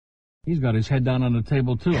He's got his head down on the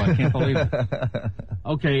table, too. I can't believe it.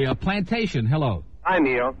 Okay, Plantation, hello. Hi,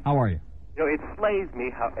 Neil. How are you? You know, it slays me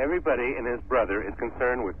how everybody and his brother is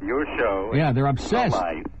concerned with your show. Yeah, they're obsessed.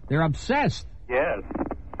 Life. They're obsessed. Yes.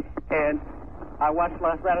 And I watched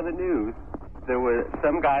last night on the news, there was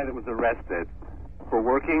some guy that was arrested for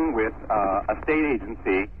working with a state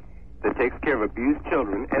agency that takes care of abused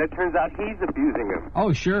children, and it turns out he's abusing them.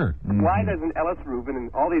 Oh, sure. Mm-hmm. Why doesn't Ellis Rubin and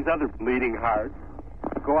all these other bleeding hearts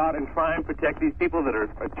go out and try and protect these people that are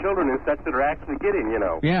children and such that are actually getting, you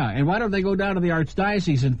know? Yeah, and why don't they go down to the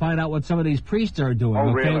archdiocese and find out what some of these priests are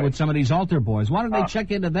doing, really? With some of these altar boys? Why don't they check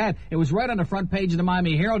into that? It was right on the front page of the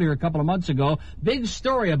Miami Herald here a couple of months ago. Big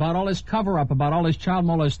story about all this cover-up, about all this child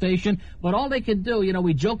molestation, but all they can do, you know,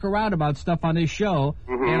 we joke around about stuff on this show,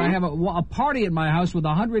 and I have a party at my house with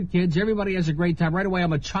 100 kids. Everybody has a great time. Right away,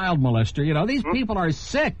 I'm a child molester. You know, these people are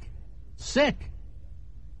sick,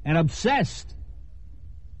 and obsessed.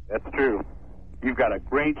 That's true. You've got a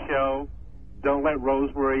great show. Don't let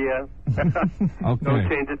Rose worry you. Okay. Don't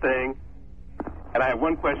change a thing. And I have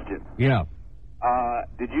one question. Yeah.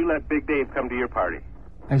 Did you let Big Dave come to your party?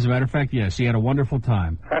 As a matter of fact, yes. He had a wonderful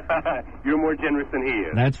time. You're more generous than he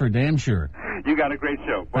is. That's for damn sure. You got a great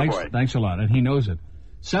show. Thanks a lot. And he knows it.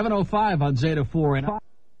 7:05 on Zeta 4.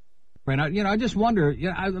 And I just wonder,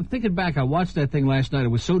 I'm thinking back, I watched that thing last night. It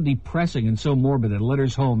was so depressing and so morbid, that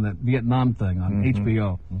Letters Home, that Vietnam thing on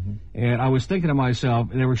HBO. And I was thinking to myself,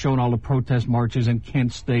 they were showing all the protest marches in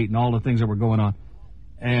Kent State and all the things that were going on.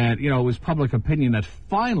 And, you know, it was public opinion that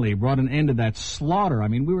finally brought an end to that slaughter. I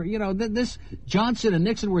mean, we were, you know, this Johnson and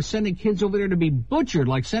Nixon were sending kids over there to be butchered,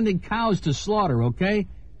 like sending cows to slaughter, okay?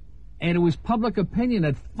 And it was public opinion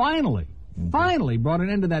that finally brought an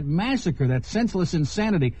end to that massacre, that senseless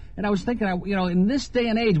insanity. And I was thinking, you know, in this day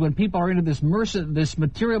and age when people are into this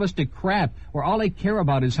materialistic crap where all they care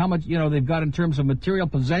about is how much, you know, they've got in terms of material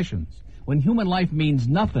possessions, when human life means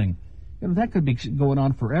nothing, you know, that could be going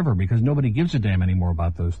on forever because nobody gives a damn anymore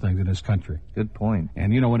about those things in this country. Good point.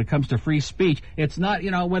 And, you know, when it comes to free speech, it's not,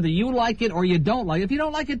 you know, whether you like it or you don't like it. If you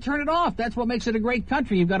don't like it, turn it off. That's what makes it a great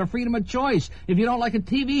country. You've got a freedom of choice. If you don't like a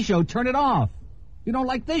TV show, turn it off. You don't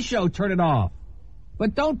like this show, turn it off.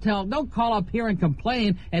 But don't call up here and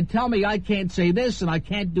complain and tell me I can't say this and I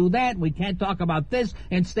can't do that and we can't talk about this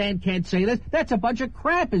and Stan can't say this. That's a bunch of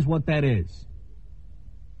crap is what that is.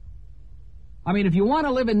 I mean, if you want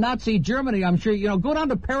to live in Nazi Germany, I'm sure, you know, go down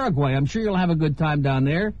to Paraguay. I'm sure you'll have a good time down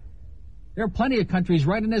there. There are plenty of countries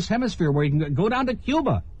right in this hemisphere where you can go down to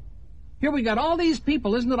Cuba. Here we got all these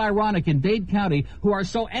people, isn't it ironic, in Dade County who are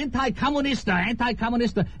so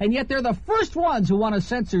anti-communista, and yet they're the first ones who want to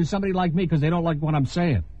censor somebody like me because they don't like what I'm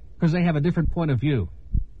saying, because they have a different point of view.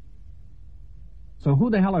 So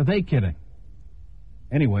who the hell are they kidding?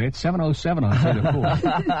 Anyway, it's 7:07 on Zeta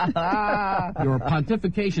 4. Your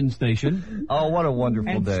pontification station. Oh, what a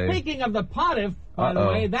wonderful day. And speaking of the pontiff, by the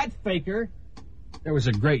way, that faker, there was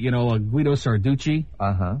a great, you know, Guido Sarducci.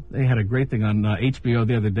 They had a great thing on HBO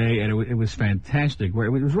the other day, and it was fantastic. Where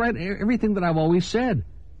it was right, everything that I've always said.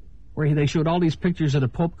 Where they showed all these pictures of the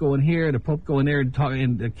Pope going here, the Pope going there,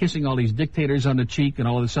 and kissing all these dictators on the cheek and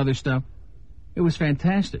all this other stuff. It was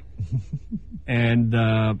fantastic.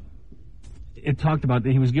 And it talked about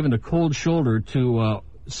that he was given the cold shoulder to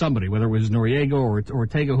somebody, whether it was Noriega or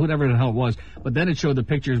Ortega, whoever the hell it was. But then it showed the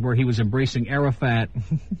pictures where he was embracing Arafat,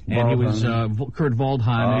 and he was Kurt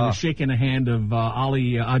Waldheim, and he was shaking the hand of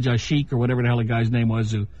Ali Ajashik, or whatever the hell the guy's name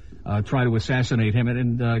was, who tried to assassinate him.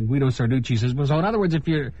 And Guido Sarducci says, well, so in other words, if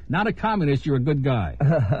you're not a communist, you're a good guy.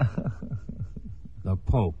 The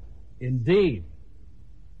Pope. Indeed.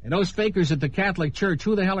 And those fakers at the Catholic Church,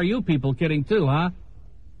 who the hell are you people kidding too, huh?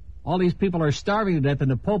 All these people are starving to death,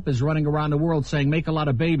 and the Pope is running around the world saying, make a lot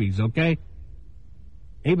of babies, okay?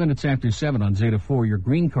 8 minutes after 7 on Zeta 4, your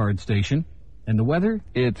green card station. And the weather?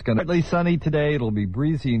 It's going to be partly sunny today. It'll be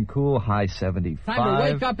breezy and cool, high 75. Time to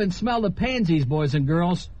wake up and smell the pansies, boys and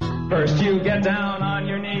girls. First you get down on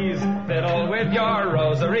your knees, fiddle with your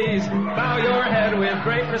rosaries, bow your head with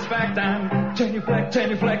great respect, and genuflect,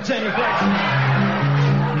 genuflect, genuflect.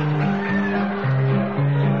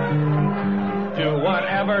 Do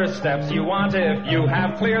whatever steps you want if you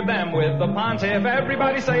have cleared them with the pontiff.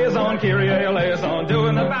 Everybody say his own Kyrie eleison,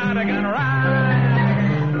 doing the Vatican right.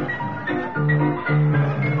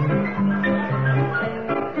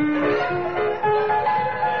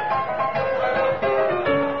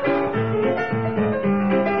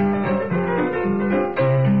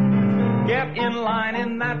 Get in line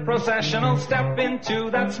in that processional, step into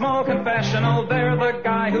that small confessional. They're the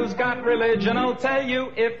guy who's got religion. I'll tell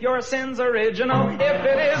you if your sin's original. If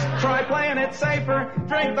it is, try playing it safer.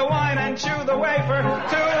 Drink the wine and chew the wafer.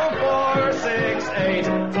 2, 4, 6, 8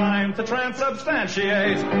 times. time to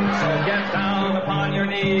transubstantiate. So get down upon your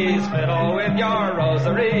knees, fiddle with your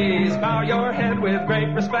rosaries, bow your head with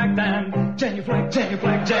great respect and genuflect,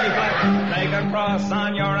 genuflect, genuflect. Make a cross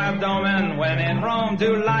on your abdomen. When in Rome,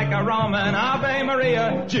 do like a Roman. Ave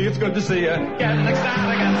Maria, gee, it's good to see you. Getting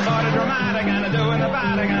ecstatic and sort of dramatic and doing the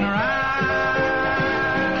Vatican right.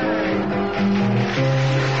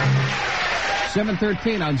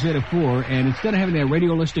 7:13 on Zeta 4, and instead of having that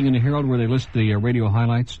radio listing in the Herald where they list the radio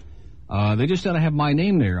highlights, they just ought to have my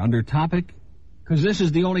name there under topic, because this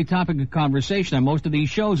is the only topic of conversation on most of these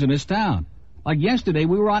shows in this town. Like yesterday,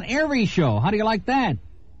 we were on every show. How do you like that?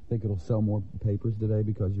 Think it'll sell more papers today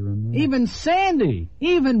because you're in there? Even Sandy,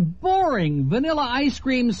 even boring vanilla ice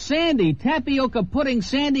cream Sandy, tapioca pudding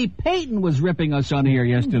Sandy Payton was ripping us on here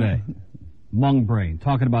yesterday. Mungbrain,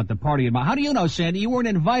 talking about the party. How do you know, Sandy? You weren't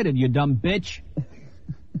invited, you dumb bitch.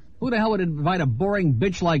 Who the hell would invite a boring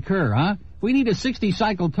bitch like her, huh? If we need a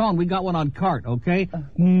 60-cycle tone, we got one on cart, okay?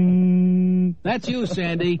 That's you,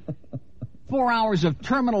 Sandy. 4 hours of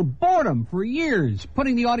terminal boredom for years,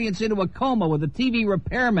 putting the audience into a coma with a TV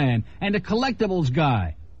repairman and a collectibles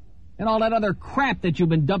guy. And all that other crap that you've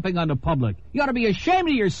been dumping on the public. You ought to be ashamed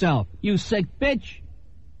of yourself, you sick bitch.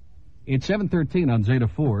 It's 7:13 on Zeta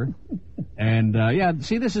 4. And,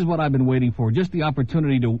 see, this is what I've been waiting for, just the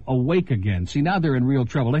opportunity to awake again. See, now they're in real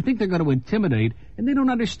trouble. They think they're going to intimidate, and they don't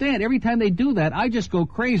understand. Every time they do that, I just go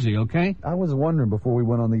crazy, okay? I was wondering before we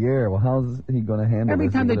went on the air, well, how's he going to handle Every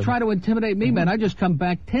this? time they try to intimidate me, man, I just come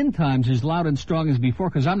back 10 times as loud and strong as before,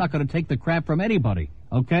 because I'm not going to take the crap from anybody,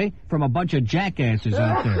 okay? From a bunch of jackasses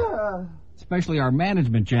out there. Especially our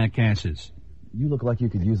management jackasses. You look like you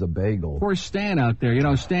could use a bagel. Poor Stan out there. You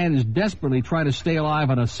know, Stan is desperately trying to stay alive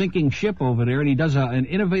on a sinking ship over there, and he does an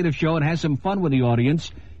innovative show and has some fun with the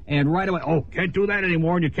audience. And right away, can't do that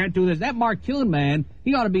anymore, and you can't do this. That Mark Kuhn, man,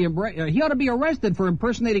 he ought to be arrested for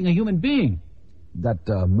impersonating a human being. That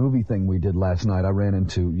movie thing we did last night, I ran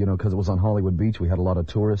into, because it was on Hollywood Beach. We had a lot of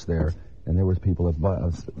tourists there, and there was people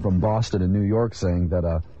from Boston and New York saying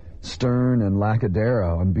that Stern and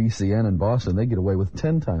Lacadera on BCN in Boston, they get away with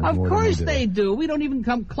 10 times more than we do. Of course they do. We don't even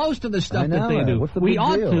come close to the stuff that they do. What's the big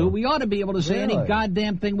deal? We ought to be able to say any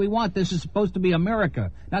goddamn thing we want. This is supposed to be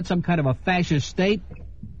America, not some kind of a fascist state.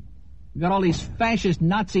 We got all these fascist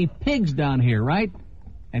Nazi pigs down here, right?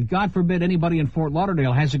 And God forbid anybody in Fort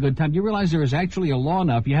Lauderdale has a good time. Do you realize there is actually a law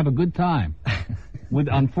now if you have a good time?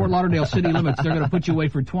 On Fort Lauderdale city limits, they're going to put you away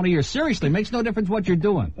for 20 years. Seriously, makes no difference what you're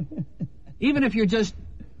doing. Even if you're just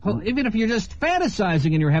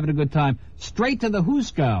fantasizing and you're having a good time, straight to the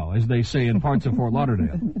hooskow, as they say in parts of Fort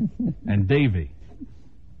Lauderdale. And Davie.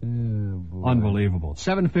 Oh, unbelievable.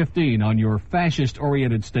 7:15 on your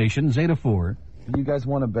fascist-oriented station, Zeta 4. Do you guys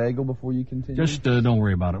want a bagel before you continue? Just don't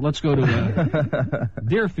worry about it. Let's go to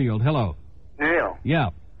Deerfield. Hello. Neil. Yeah.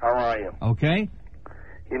 How are you? Okay.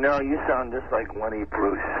 You sound just like Lenny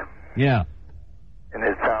Bruce. Yeah. And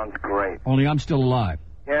it sounds great. Only I'm still alive.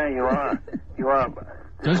 Yeah, you are. You are.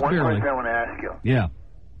 Just one barely. question I want to ask you. Yeah.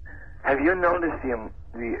 Have you noticed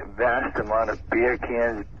the vast amount of beer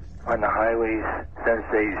cans on the highways since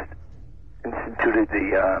they instituted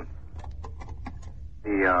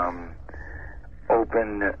the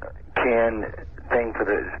open can thing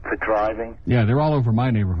for driving? Yeah, they're all over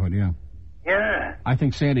my neighborhood, yeah. Yeah. I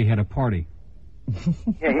think Sandy had a party.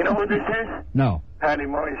 Yeah, you know who this is? No. Patty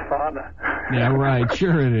Murray's father. Yeah, right.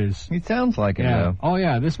 Sure it is. He sounds like it, yeah. though. Oh,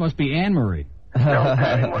 yeah, this must be Anne-Marie. No,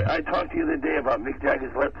 Patty Murray. I talked to you the other day about Mick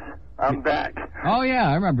Jagger's lips. I'm back. Oh, yeah,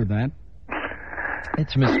 I remember that.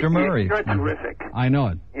 It's Mr. Murray. You're terrific. I know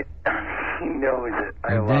it. He knows it.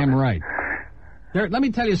 You're damn right. Let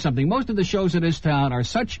me tell you something. Most of the shows in this town are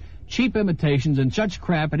such cheap imitations and such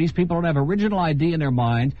crap, and these people don't have original idea in their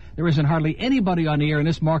mind. There isn't hardly anybody on the air in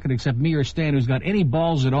this market except me or Stan who's got any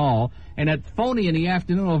balls at all. And that phony in the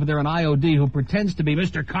afternoon over there on IOD who pretends to be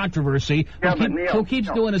Mr. Controversy, who keeps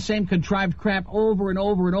doing the same contrived crap over and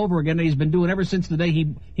over and over again that he's been doing ever since the day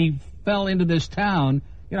he fell into this town.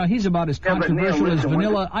 He's about as controversial as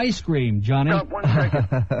vanilla ice cream, Johnny. Stop 1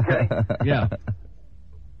 second, okay? Yeah.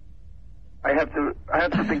 I have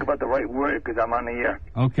to think about the right word because I'm on the air.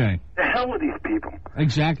 Okay. The hell with these people.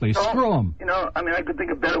 Exactly. Screw them. I could think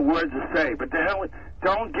of better words to say, but the hell with,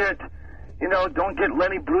 don't get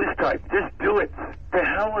Lenny Bruce type. Just do it. The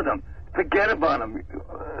hell with them. Forget about him.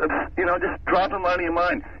 Just drop him out of your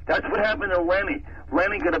mind. That's what happened to Lenny.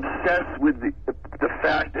 Lenny got obsessed with the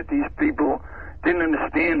fact that these people didn't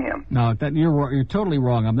understand him. No, you're totally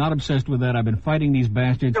wrong. I'm not obsessed with that. I've been fighting these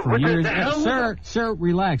bastards for years. Sir,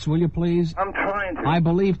 relax, will you please? I'm trying to. I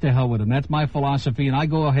believe to hell with them. That's my philosophy, and I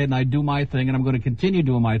go ahead and I do my thing, and I'm going to continue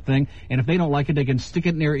doing my thing. And if they don't like it, they can stick it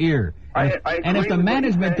in their ear. And if the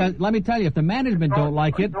management does, let me tell you, if the management don't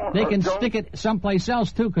like it, they can stick it someplace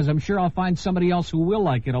else too, because I'm sure I'll find somebody else who will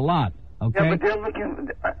like it a lot. Okay? Yeah, but they're looking.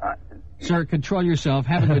 Sir, control yourself.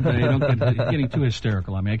 Have a good day. Don't get getting too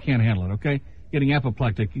hysterical on me. I can't handle it. Okay? Getting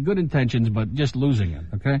apoplectic. Good intentions, but just losing it.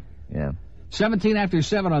 Okay? Yeah. 17 after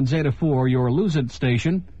 7 on Zeta 4, your Lose It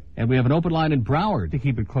station. And we have an open line in Broward to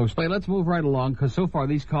keep it close. Let's move right along, because so far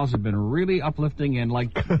these calls have been really uplifting and, like,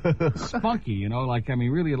 spunky, you know, like, I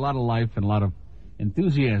mean, really a lot of life and a lot of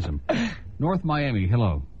enthusiasm. North Miami,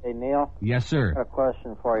 hello. Hey, Neil? Yes, sir. I have a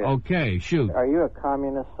question for you. Okay, shoot. Are you a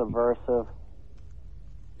communist subversive?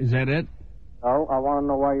 Is that it? No, I want to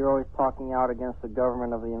know why you're always talking out against the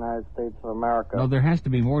government of the United States of America. No, there has to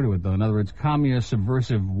be more to it, though. In other words, communist,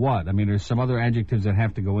 subversive, what? I mean, there's some other adjectives that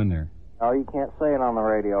have to go in there. No, you can't say it on the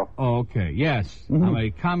radio. Oh, okay. Yes. I'm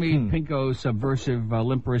a commie, pinko, subversive,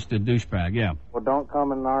 limperist, douchebag. Yeah. Well, don't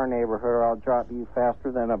come in our neighborhood or I'll drop you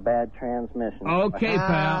faster than a bad transmission. Okay,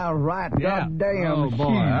 pal. Right. Yeah. Goddamn. Oh,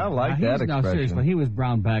 boy. I like that Now, expression. seriously, he was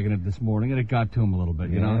brown bagging it this morning, and it got to him a little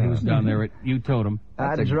bit, you know. He was down there at You Totem.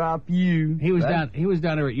 I'd drop you. He was down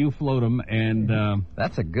there at You Floatem, and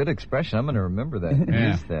That's a good expression. I'm going to remember that.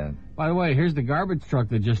 Yeah. Use that. by the way, here's the garbage truck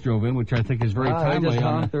that just drove in, which I think is very timely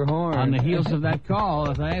on the heels of that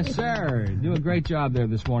call. Yes, sir. Do a great job there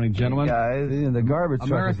this morning, gentlemen. Guys, the garbage truck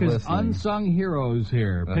America's is listening. unsung heroes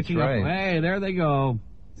here. That's picking right. up. Hey, there they go.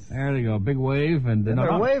 There they go. Big wave. And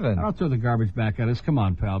they're waving. I don't throw the garbage back at us. Come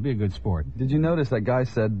on, pal. Be a good sport. Did you notice that guy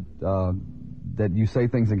said that you say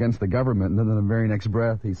things against the government, and then in the very next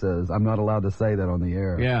breath he says, I'm not allowed to say that on the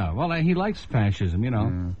air. Yeah, well, he likes fascism, you know.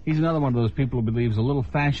 Yeah. He's another one of those people who believes a little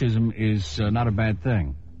fascism is not a bad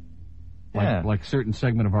thing. Like certain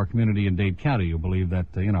segment of our community in Dade County who believe that,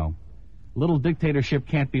 little dictatorship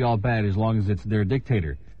can't be all bad as long as it's their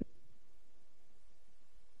dictator.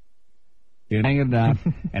 You're hanging it down,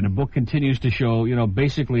 and the book continues to show,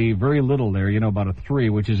 basically very little there, about a 3,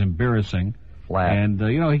 which is embarrassing. Flat. And,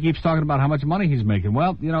 he keeps talking about how much money he's making.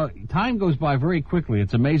 Well, time goes by very quickly.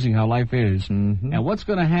 It's amazing how life is. Mm-hmm. And what's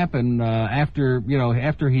going to happen after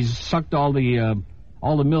he's sucked all the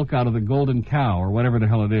milk out of the golden cow or whatever the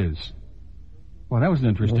hell it is? Well, that was an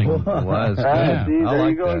interesting. It was. Yeah. See, I there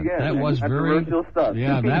like you go that. again. That was very controversial stuff.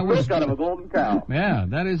 Yeah, that was out of a golden cow. Yeah,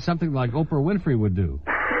 that is something like Oprah Winfrey would do.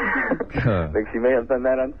 I think she may have done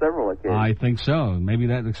that on several occasions. I think so. Maybe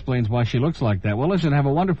that explains why she looks like that. Well, listen, have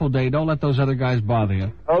a wonderful day. Don't let those other guys bother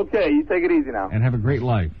you. Okay, you take it easy now. And have a great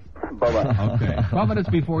life. Bye-bye. Okay. 12 minutes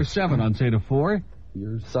before 7 on Zeta 4.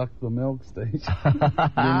 Your suck the milk station.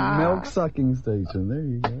 Your milk sucking station. There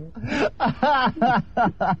you go.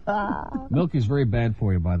 Milk is very bad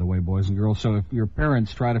for you, by the way, boys and girls. So if your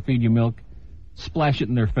parents try to feed you milk, splash it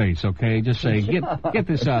in their face, okay? Just say, get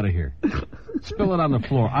this out of here. Spill it on the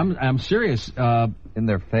floor. I'm serious. In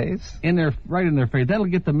their face? Right in their face. That'll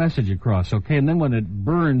get the message across, okay? And then when it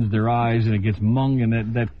burns their eyes and it gets mung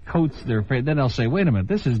and that coats their face, then they'll say, wait a minute,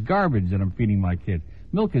 this is garbage that I'm feeding my kid.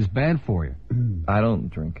 Milk is bad for you. I don't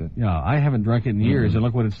drink it. Yeah, I haven't drunk it in years, and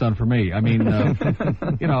look what it's done for me. I mean,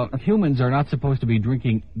 humans are not supposed to be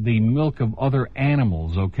drinking the milk of other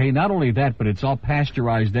animals, okay? Not only that, but it's all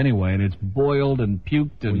pasteurized anyway, and it's boiled and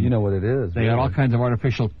puked, and Well, you know what it is. they got all kinds of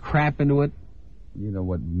artificial crap into it. You know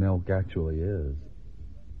what milk actually is.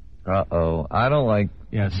 Uh-oh. I don't like...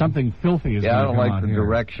 Yeah, something filthy is Yeah, I going don't to come like out the here.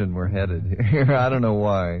 direction we're headed here. I don't know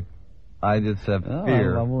why. I just have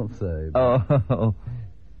fear. I won't say. Oh.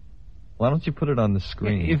 Why don't you put it on the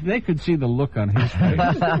screen? If they could see the look on his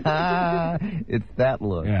face. It's that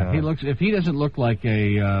look. Yeah, huh? if he doesn't look like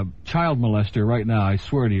a child molester right now, I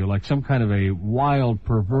swear to you, like some kind of a wild,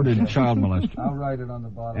 perverted child molester. I'll write it on the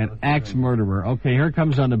bottom. An axe murderer. Okay, here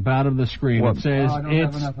comes on the bottom of the screen. What? It says I don't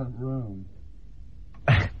have enough room.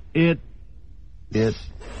 It.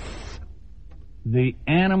 The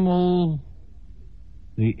animals.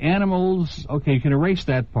 Okay, you can erase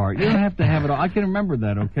that part. You don't have to have it all. I can remember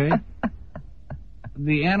that. Okay.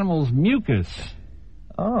 The animal's mucus.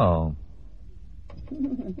 Oh.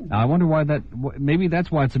 Now, I wonder why that. Maybe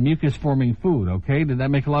that's why it's a mucus-forming food. Okay, did that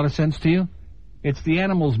make a lot of sense to you? It's the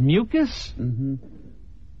animal's mucus. Mm-hmm.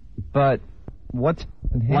 But what's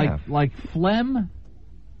in half? Like phlegm.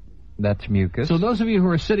 That's mucus. So those of you who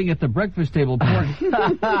are sitting at the breakfast table pouring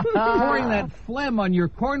that phlegm on your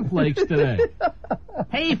cornflakes today.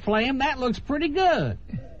 Hey, phlegm, that looks pretty good.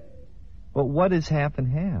 But what is half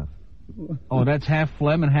and half? Oh, that's half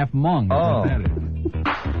phlegm and half mung. That's what that is.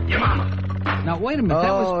 Your mama. Now, wait a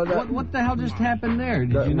minute. What the hell just happened there?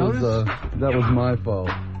 Did you notice? That was my fault.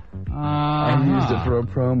 I used it for a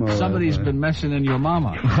promo. Somebody's been messing in your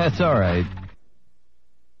mama. That's all right.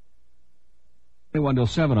 1 till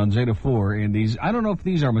 7 on Zeta 4, and these, I don't know if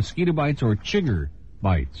these are mosquito bites or chigger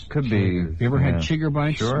bites. Could be. Have you ever had chigger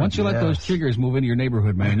bites? Sure. Once you let those chiggers move into your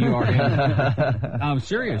neighborhood, man, you are in. I'm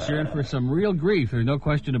serious. You're in for some real grief. There's no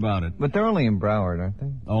question about it. But they're only in Broward, aren't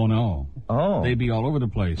they? Oh, no. Oh. They'd be all over the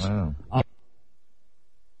place. Wow.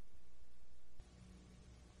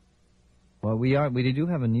 Well, we do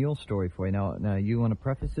have a Neil story for you. Now, you want to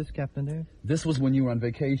preface this, Captain Dave? This was when you were on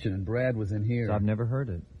vacation and Brad was in here. So I've never heard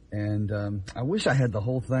it. And I wish I had the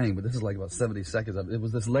whole thing, but this is like about 70 seconds of it. It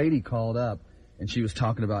was this lady called up, and she was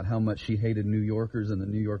talking about how much she hated New Yorkers and the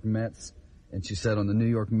New York Mets. And she said on the New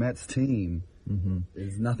York Mets team,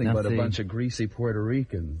 is nothing but a bunch of greasy Puerto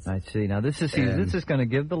Ricans. I see. Now, this is going to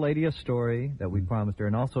give the lady a story that we promised her,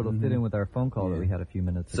 and also it'll fit in with our phone call that we had a few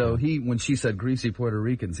minutes ago. So when she said greasy Puerto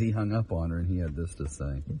Ricans, he hung up on her, and he had this to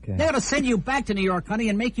say. Okay. They ought to send you back to New York, honey,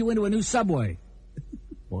 and make you into a new subway.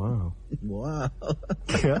 Wow. God.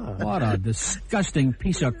 What a disgusting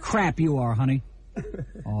piece of crap you are, honey.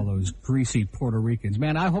 All those greasy Puerto Ricans.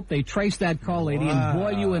 Man, I hope they trace that call, lady, and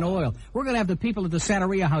boil you in oil. We're going to have the people at the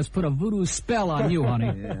Santeria house put a voodoo spell on you,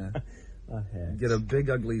 honey. Yeah. Get a big,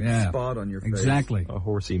 ugly spot on your face. Exactly. A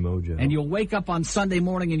horsey mojo. And you'll wake up on Sunday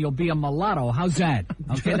morning and you'll be a mulatto. How's that?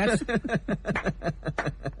 Okay, that's...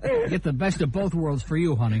 Get the best of both worlds for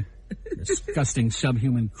you, honey. Disgusting,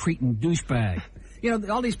 subhuman, cretin douchebag. You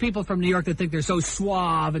know, all these people from New York that think they're so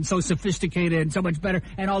suave and so sophisticated and so much better,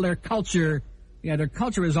 and all their culture, their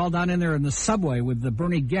culture is all down in there in the subway with the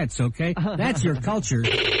Bernie Getz, okay? That's your culture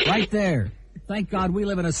right there. Thank God we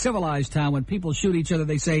live in a civilized town. When people shoot each other,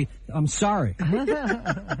 they say, I'm sorry.